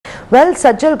Well,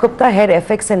 Sajal Gupta, Head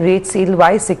FX and Rates,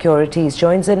 Edelweiss Securities,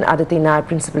 joins in. Aditi Nair,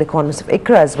 Principal Economist of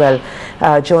ICRA as well,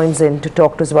 joins in to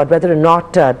talk to us about whether or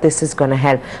not this is going to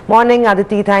help. Morning,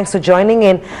 Aditi. Thanks for joining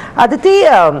in. Aditi,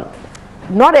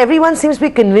 not everyone seems to be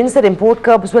convinced that import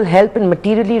curbs will help in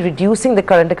materially reducing the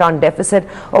current account deficit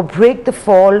or break the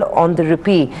fall on the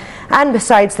rupee. And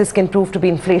besides, this can prove to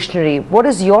be inflationary. What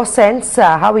is your sense?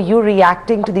 How are you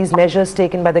reacting to these measures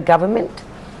taken by the government?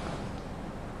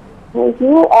 Thank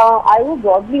you. I would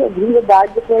broadly agree with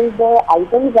that because the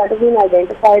items that have been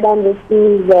identified on which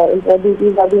these import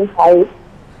duties are being hiked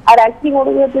are actually going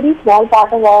to be a pretty small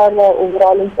part of our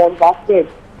overall import basket,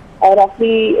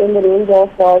 roughly in the range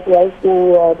of 12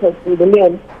 to 30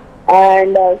 billion.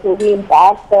 And so the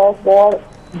impact for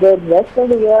the rest of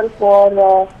the year for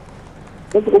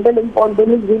the total import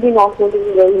bill is really not going to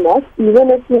be very much,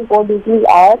 even if the import duties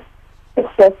are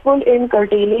successful in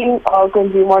curtailing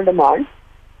consumer demand.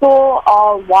 So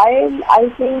while I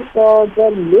think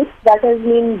the list that has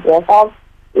been brought up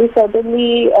is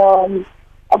certainly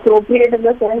appropriate in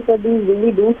the sense that these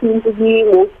really do seem to be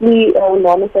mostly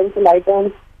non-essential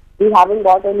items. We haven't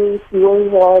got any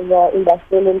fuels or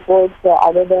industrial imports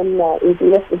other than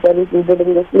ATFs which are included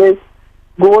in this list.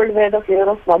 Gold, where the fear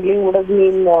of smuggling would have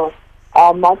been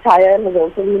much higher, has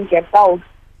also been kept out.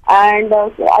 And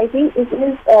so I think it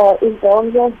is, in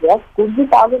terms of what could be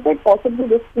targeted, possibly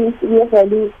this seems to be a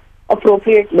fairly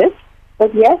appropriate list.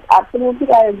 But yes, absolutely,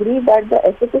 I agree that the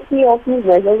efficacy of these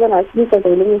measures and actually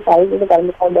curtailing the size of the current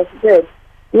account deficit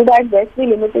would at best be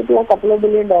limited to a couple of $2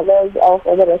 billion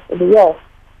for the rest of the year.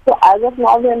 So as of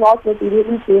now, we are not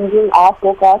materially changing our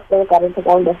forecast for the current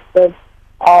account deficit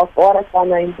for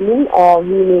FY19.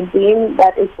 We maintain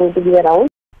that it's going to be around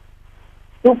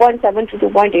 2.7 to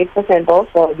 2.8% of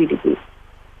GDP.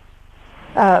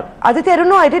 Aditi, I don't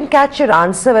know, I didn't catch your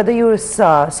answer, whether you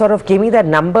sort of gave me that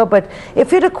number, but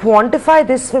if you were to quantify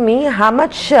this for me, how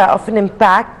much of an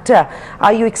impact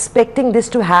are you expecting this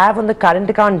to have on the current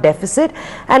account deficit?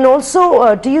 And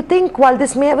also, do you think while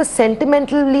this may have a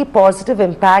sentimentally positive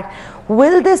impact,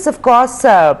 will this, of course,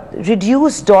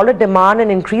 reduce dollar demand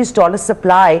and increase dollar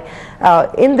supply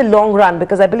in the long run?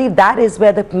 Because I believe that is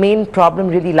where the main problem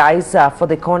really lies for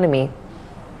the economy.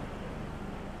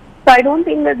 So I don't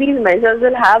think that these measures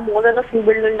will have more than a few $1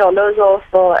 billion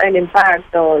of an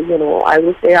impact. I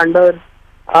would say under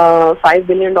 $5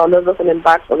 billion of an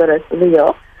impact for the rest of the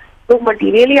year. So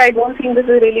materially, I don't think this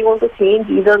is really going to change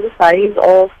either the size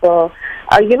of,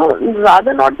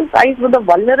 rather not the size, but the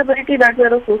vulnerability that we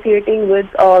are associating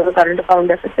with the current account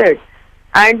deficit.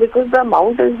 And because the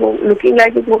amount is looking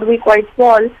like it's going to be quite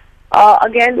small,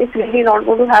 again, it's really not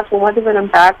going to have so much of an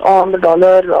impact on the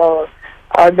dollar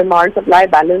demand-supply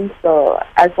balance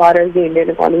as far as the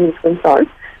Indian economy is concerned.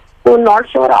 So not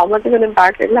sure how much of an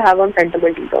impact it will have on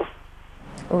sentiment either.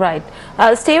 Right.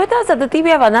 Stay with us, Aditi. We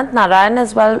have Anant Narayan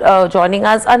as well joining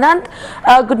us. Anant,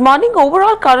 good morning.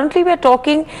 Overall, currently we are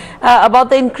talking about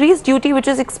the increased duty which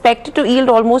is expected to yield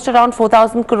almost around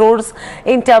 4,000 crores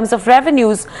in terms of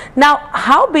revenues. Now,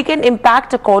 how big an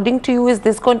impact, according to you, is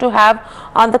this going to have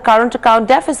on the current account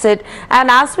deficit?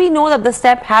 And as we know that the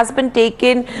step has been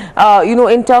taken,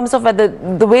 in terms of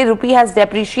the way rupee has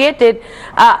depreciated,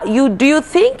 do you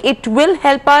think it will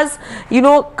help us,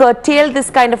 curtail this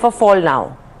kind of a fall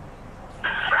now?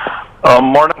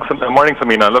 Morning,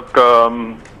 Samina. Look,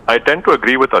 I tend to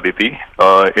agree with Aditi.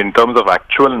 In terms of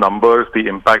actual numbers, the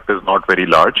impact is not very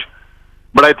large.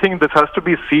 But I think this has to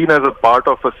be seen as a part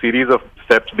of a series of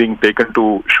steps being taken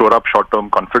to shore up short-term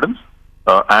confidence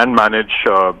and manage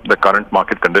the current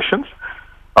market conditions.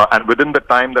 And within the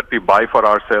time that we buy for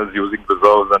ourselves using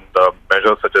reserves and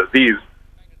measures such as these,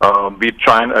 we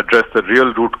try and address the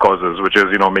real root causes, which is,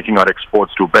 making our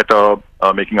exports do better,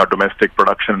 making our domestic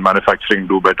production and manufacturing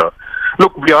do better.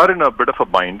 Look, we are in a bit of a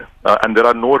bind, and there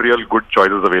are no real good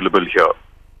choices available here.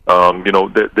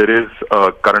 There is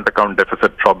a current account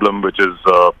deficit problem, which is,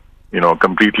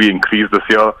 completely increased this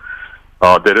year.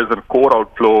 There is a core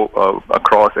outflow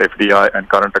across FDI and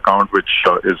current account, which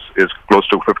is close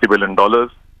to $50 billion.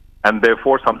 And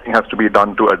therefore, something has to be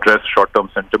done to address short-term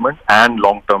sentiment and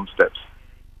long-term steps.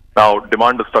 Now,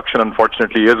 demand destruction,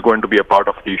 unfortunately, is going to be a part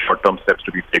of the short-term steps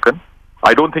to be taken.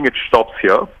 I don't think it stops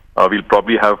here. We'll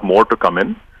probably have more to come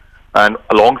in. And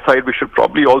alongside, we should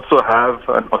probably also have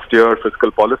an austere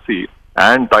fiscal policy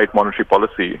and tight monetary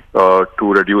policy to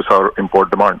reduce our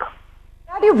import demand.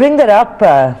 How do you bring that up,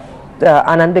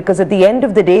 Anand, because at the end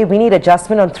of the day, we need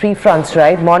adjustment on three fronts,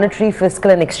 right? Monetary,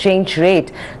 fiscal and exchange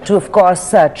rate to, of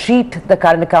course, treat the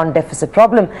current account deficit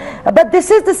problem. But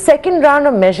this is the second round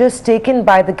of measures taken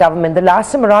by the government. The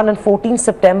last time around on 14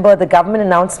 September, the government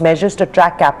announced measures to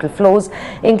track capital flows,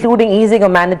 including easing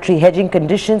of mandatory hedging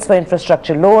conditions for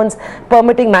infrastructure loans,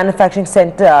 permitting manufacturing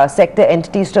sector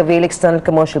entities to avail external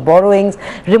commercial borrowings,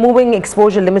 removing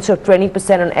exposure limits of 20%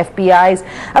 on FPIs.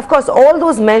 Of course, all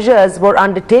those measures were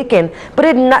undertaken, but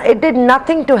it did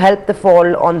nothing to help the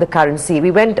fall on the currency.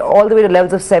 We went all the way to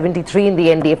levels of 73 in the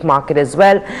NDF market as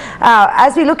well.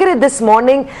 As we look at it this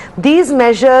morning, these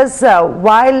measures,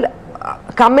 while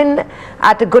come in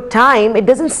at a good time, it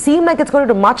doesn't seem like it's going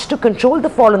to do much to control the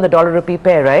fall in the dollar-rupee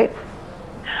pair, right?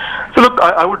 So look,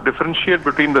 I would differentiate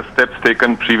between the steps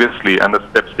taken previously and the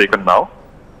steps taken now.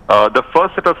 The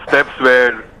first set of steps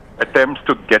were attempts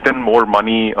to get in more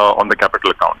money on the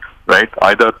capital account, right?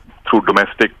 Either through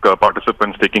domestic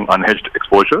participants taking unhedged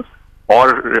exposures,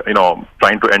 or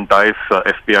trying to entice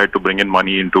FPI to bring in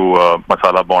money into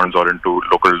masala bonds or into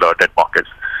local debt markets.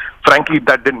 Frankly,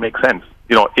 that didn't make sense.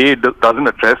 A, doesn't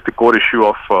address the core issue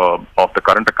of the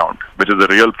current account, which is a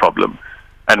real problem.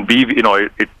 And B, we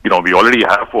already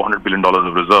have $400 billion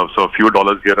of reserves, so a few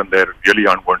dollars here and there really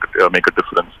aren't going to make a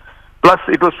difference. Plus,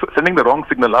 it was sending the wrong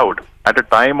signal out at a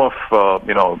time of,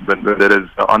 when there is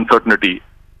uncertainty.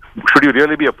 Should you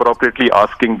really be appropriately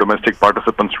asking domestic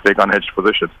participants to take unhedged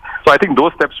positions? So I think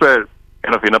those steps were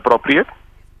kind of inappropriate.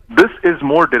 This is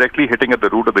more directly hitting at the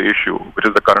root of the issue, which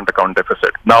is the current account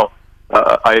deficit. Now,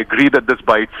 I agree that this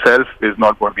by itself is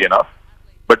not going to be enough,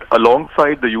 but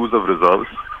alongside the use of reserves,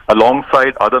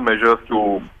 alongside other measures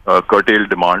to curtail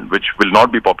demand, which will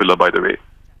not be popular, by the way,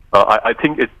 I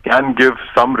think it can give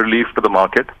some relief to the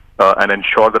market and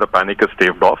ensure that a panic is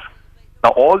staved off. Now,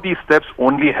 all these steps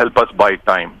only help us buy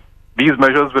time. These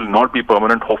measures will not be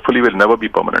permanent, hopefully will never be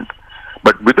permanent.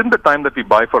 But within the time that we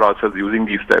buy for ourselves using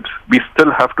these steps, we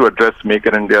still have to address Make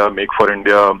in India, Make for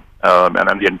India,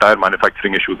 and the entire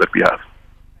manufacturing issues that we have.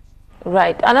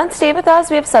 Right. Anand, stay with us.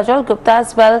 We have Sajal Gupta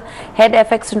as well, Head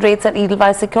FX and Rates at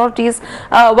Edelweiss Securities.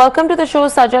 Welcome to the show,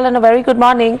 Sajal, and a very good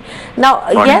morning. Now,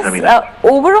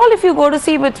 overall, if you go to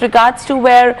see with regards to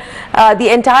where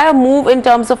the entire move in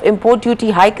terms of import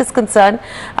duty hike is concerned,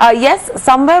 yes,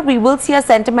 somewhere we will see a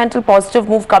sentimental positive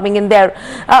move coming in there.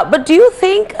 But do you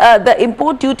think the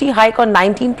import duty hike on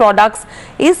 19 products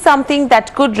is something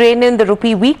that could rein in the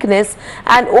rupee weakness?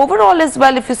 And overall as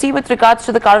well, if you see with regards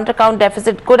to the current account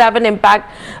deficit, could have an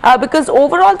impact because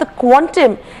overall the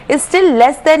quantum is still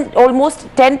less than almost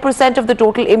 10% of the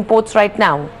total imports right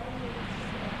now.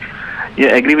 Yeah,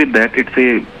 I agree with that. It's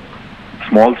a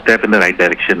small step in the right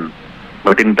direction.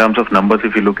 But in terms of numbers,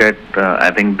 if you look at,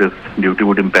 I think this duty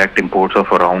would impact imports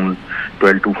of around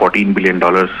 $12 to $14 billion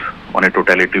on a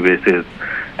totality basis.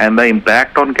 And the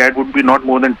impact on CAD would be not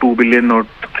more than 2 billion or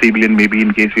 3 billion, maybe,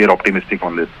 in case we are optimistic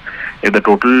on this. If the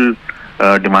total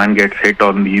demand gets hit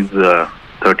on these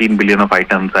 13 billion of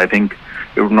items, I think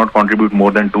it would not contribute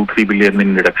more than 2-3 billion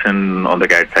in reduction on the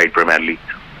CAD side primarily.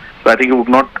 So I think it would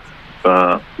not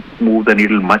move the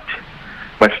needle much,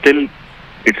 but still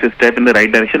it's a step in the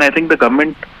right direction. I think the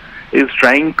government is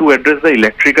trying to address the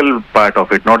electrical part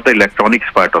of it, not the electronics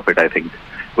part of it, I think.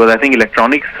 Because I think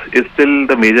electronics is still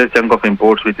the major chunk of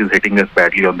imports which is hitting us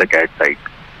badly on the CAD side.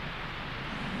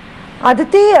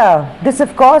 Aditi, this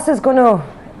of course is going to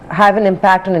have an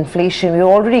impact on inflation. We're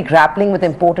already grappling with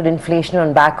imported inflation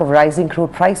on back of rising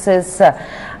crude prices.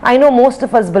 I know most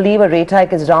of us believe a rate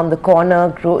hike is around the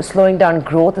corner. Slowing down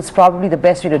growth is probably the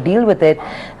best way to deal with it.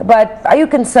 But are you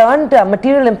concerned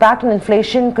material impact on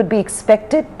inflation could be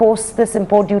expected post this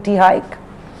import duty hike?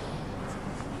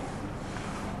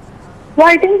 Well,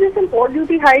 I think this import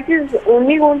duty hike is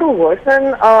only going to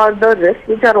worsen the risks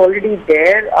which are already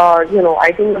there.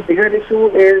 I think the bigger issue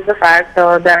is the fact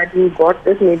that we got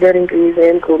this major increase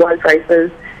in crude oil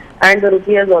prices and the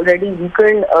rupee has already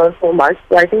weakened so much.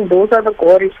 So I think those are the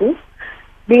core issues.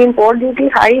 The import duty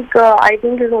hike, I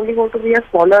think, is only going to be a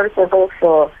smaller sort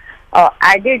of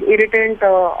added irritant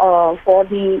for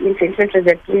the inflation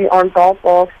trajectory on top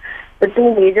of the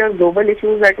two major global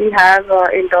issues that we have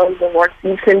in terms of what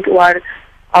feeds into our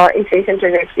inflation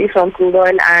trajectory from crude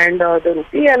oil and the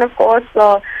rupee, and of course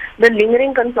the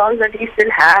lingering concerns that we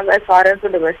still have as far as the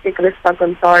domestic risks are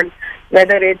concerned,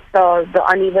 whether it's the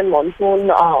uneven monsoon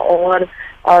or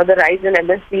the rise in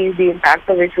MSPs, the impact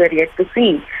of which we are yet to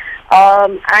see,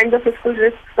 and the fiscal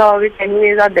risks which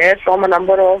anyways are there from a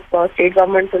number of state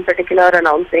governments in particular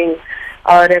announcing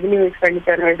revenue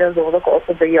expenditure measures over the course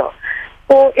of the year.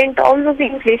 So in terms of the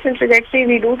inflation trajectory,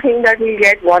 we do think that we'll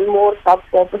get one more sub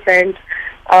 4%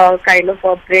 kind of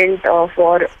a print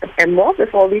for September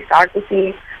before we start to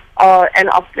see an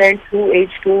uptrend through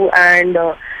H2, and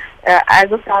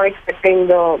as of now expecting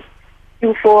the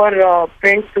Q4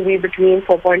 prints to be between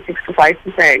 4.6 to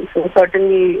 5%. So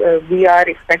certainly we are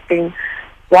expecting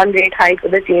one rate hike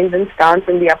with a change in stance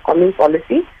in the upcoming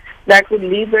policy that would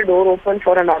leave the door open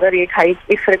for another rate hike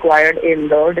if required in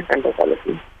the December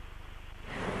policy.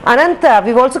 Anant,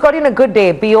 we've also got in a good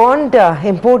day. Beyond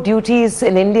import duties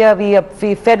in India,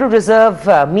 the Federal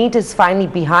Reserve meet is finally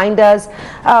behind us.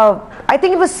 I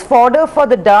think it was fodder for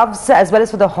the doves as well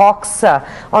as for the hawks.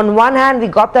 On one hand, we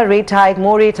got the rate hike,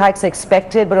 more rate hikes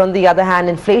expected, but on the other hand,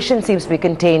 inflation seems to be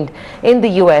contained in the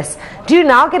US. Do you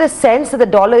now get a sense that the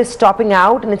dollar is topping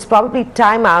out and it's probably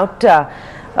time out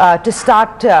to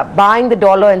start buying the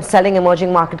dollar and selling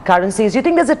emerging market currencies? Do you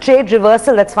think there's a trade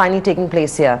reversal that's finally taking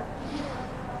place here?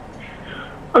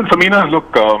 Well, Samina,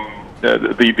 look,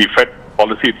 the Fed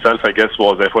policy itself, I guess,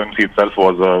 FOMC itself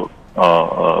was a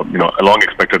long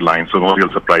expected line, so no real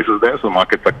surprises there. So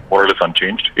markets are more or less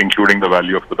unchanged, including the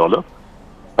value of the dollar.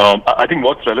 I think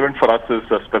what's relevant for us is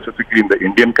specifically in the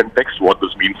Indian context, what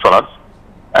this means for us.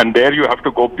 And there you have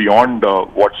to go beyond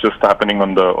what's just happening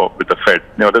with the Fed.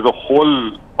 There's a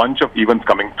whole bunch of events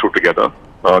coming through together,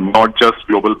 not just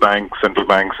global banks, central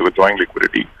banks withdrawing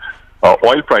liquidity.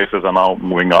 Oil prices are now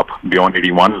moving up beyond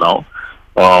 81 now,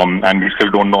 and we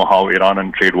still don't know how Iran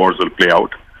and trade wars will play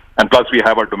out. And plus, we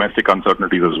have our domestic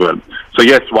uncertainties as well. So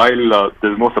yes, while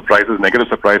there's no surprises, negative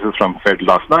surprises from Fed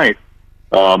last night,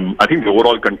 I think the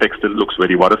overall context still looks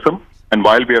very worrisome. And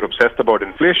while we are obsessed about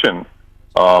inflation,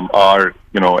 our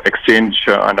exchange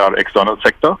and our external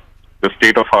sector, the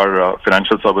state of our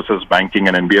financial services, banking,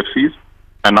 and NBFCs,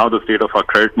 and now the state of our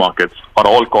credit markets are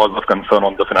all cause of concern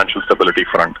on the financial stability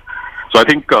front. So I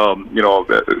think,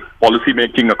 policy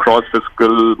making across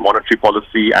fiscal, monetary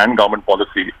policy and government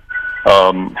policy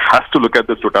has to look at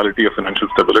this totality of financial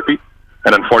stability.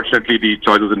 And unfortunately, the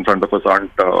choices in front of us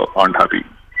aren't happy.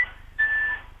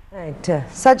 Right.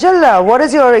 Sajal, what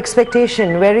is your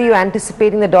expectation? Where are you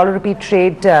anticipating the dollar-rupee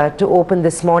trade to open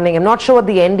this morning? I'm not sure what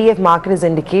the NDF market is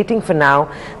indicating for now,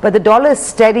 but the dollar is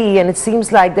steady and it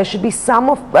seems like there should be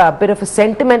bit of a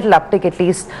sentimental uptick at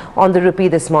least on the rupee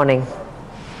this morning.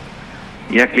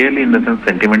 Yeah, clearly in the sense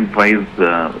sentiment-wise,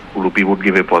 rupee would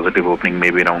give a positive opening,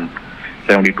 maybe around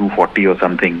 72.40 or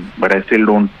something. But I still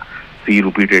don't see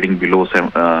rupee trading below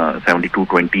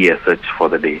 72.20 as such for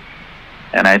the day.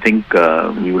 And I think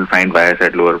we will find buyers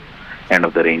at lower end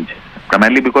of the range,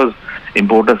 primarily because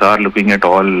importers are looking at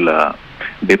all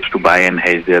dips to buy and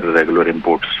hedge their regular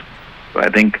imports. So I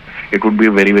think it would be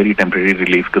a very, very temporary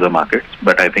relief to the markets.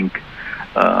 But I think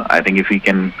if we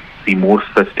can see more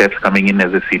such steps coming in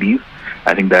as a series,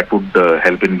 I think that would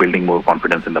help in building more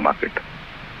confidence in the market.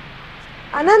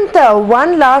 Anant,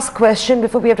 one last question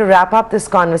before we have to wrap up this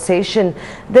conversation.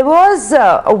 There was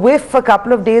a whiff a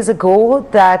couple of days ago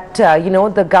that,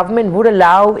 the government would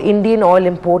allow Indian oil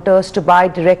importers to buy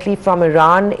directly from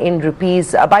Iran in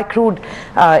rupees, buy crude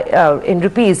in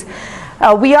rupees.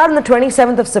 We are on the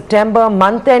 27th of September.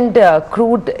 Month-end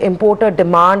crude importer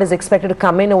demand is expected to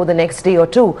come in over the next day or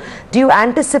two. Do you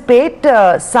anticipate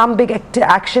some big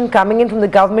action coming in from the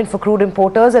government for crude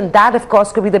importers? And that, of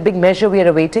course, could be the big measure we are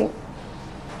awaiting.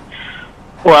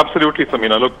 Oh, absolutely,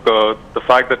 Samina. Look, the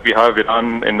fact that we have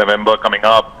Iran in November coming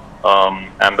up,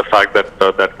 and the fact that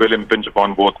that will impinge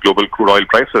upon both global crude oil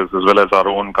prices as well as our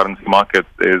own currency markets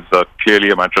is clearly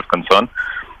a matter of concern.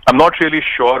 I'm not really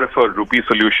sure if a rupee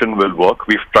solution will work.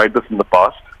 We've tried this in the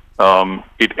past.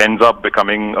 It ends up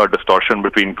becoming a distortion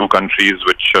between two countries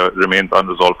which remains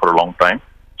unresolved for a long time.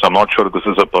 So I'm not sure if this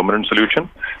is a permanent solution.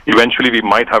 Eventually, we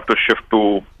might have to shift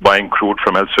to buying crude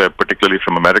from elsewhere, particularly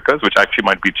from Americas, which actually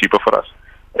might be cheaper for us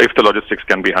if the logistics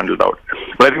can be handled out.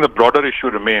 But I think the broader issue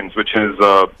remains, which is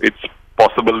it's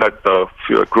possible that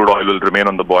crude oil will remain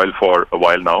on the boil for a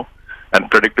while now. And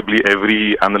predictably,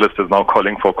 every analyst is now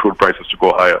calling for crude prices to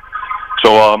go higher.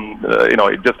 So,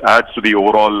 it just adds to the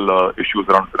overall issues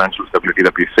around financial stability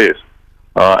that we face,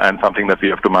 and something that we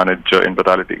have to manage in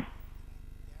totality.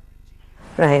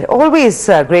 Right. Always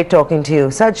great talking to you.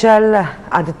 Sajal,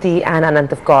 Aditi and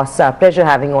Anant, of course. Pleasure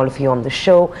having all of you on the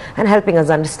show and helping us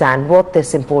understand what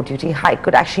this import duty hike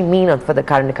could actually mean for the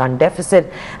current account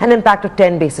deficit. An impact of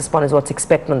 10 basis points is what's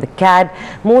expected on the CAD.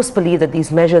 Most believe that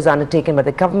these measures undertaken by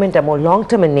the government are more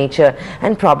long-term in nature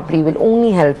and probably will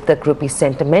only help the rupee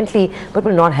sentimentally, but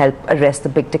will not help arrest the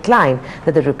big decline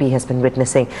that the rupee has been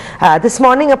witnessing. This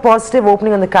morning, a positive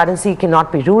opening on the currency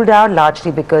cannot be ruled out,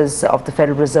 largely because of the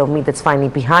Federal Reserve meet that's finally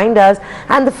behind us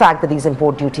and the fact that these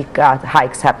import duty hikes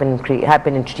hikes have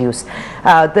been introduced.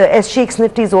 The SGX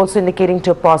Nifty is also indicating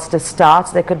to a positive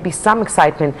start. There could be some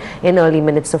excitement in early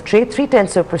minutes of trade.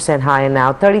 0.3% higher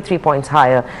now, 33 points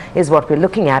higher is what we're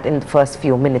looking at in the first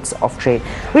few minutes of trade.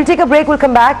 We'll take a break. We'll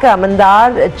come back.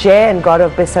 Mandar, Jay and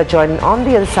Gaurav Bisa joining on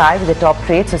the other side with the top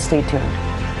trades, so stay tuned.